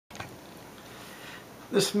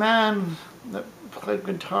This man that played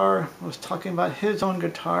guitar was talking about his own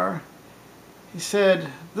guitar. He said,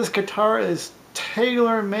 "This guitar is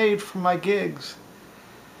tailor-made for my gigs.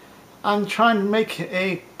 I'm trying to make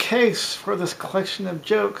a case for this collection of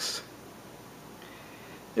jokes.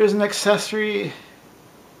 There's an accessory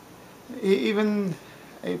even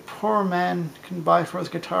a poor man can buy for his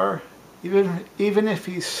guitar, even if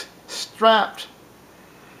he's strapped.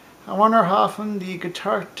 I wonder how often the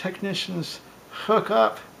guitar technicians hook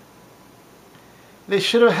up. They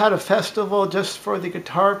should have had a festival just for the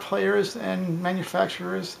guitar players and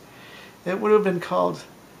manufacturers. It would have been called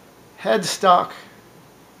Headstock."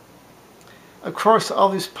 Of course, all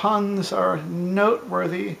these puns are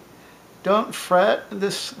noteworthy. Don't fret,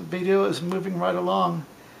 this video is moving right along.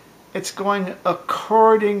 It's going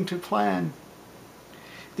according to plan.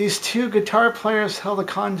 These two guitar players held a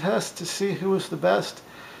contest to see who was the best.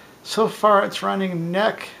 So far it's running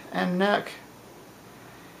neck and neck.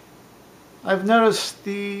 I've noticed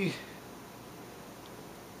the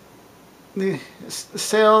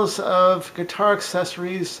sales of guitar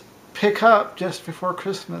accessories pick up just before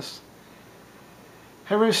Christmas.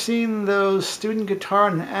 Have you ever seen those student guitar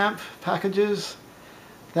and amp packages?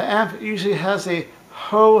 The amp usually has a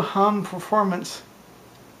ho-hum performance.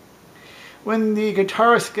 When the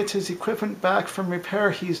guitarist gets his equipment back from repair,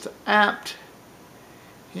 he's amped.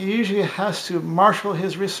 He usually has to marshal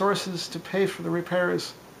his resources to pay for the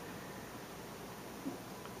repairs.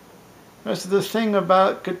 That's the thing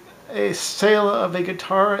about a sale of a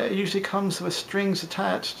guitar, it usually comes with strings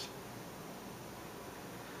attached.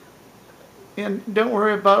 And don't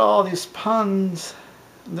worry about all these puns.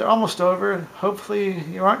 They're almost over. Hopefully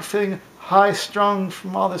you aren't feeling high-strung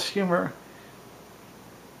from all this humor.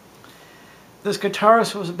 This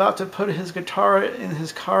guitarist was about to put his guitar in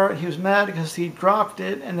his car. He was mad because he dropped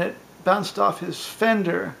it and it bounced off his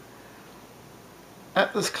fender.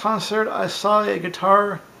 At this concert, I saw a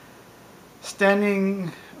guitar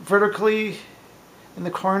standing vertically in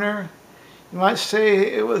the corner. You might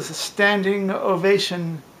say it was a standing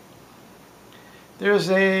ovation.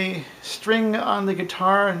 There's a string on the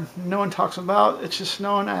guitar no one talks about. It's just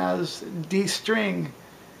known as D string.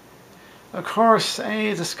 Of course,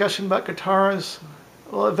 any discussion about guitars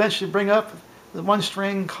will eventually bring up the one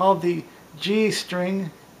string called the G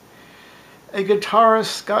string. A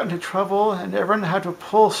guitarist got into trouble and everyone had to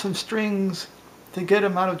pull some strings to get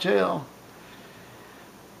him out of jail.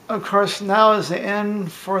 Of course, now is the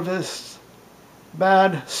end for this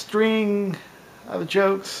bad string of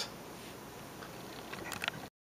jokes.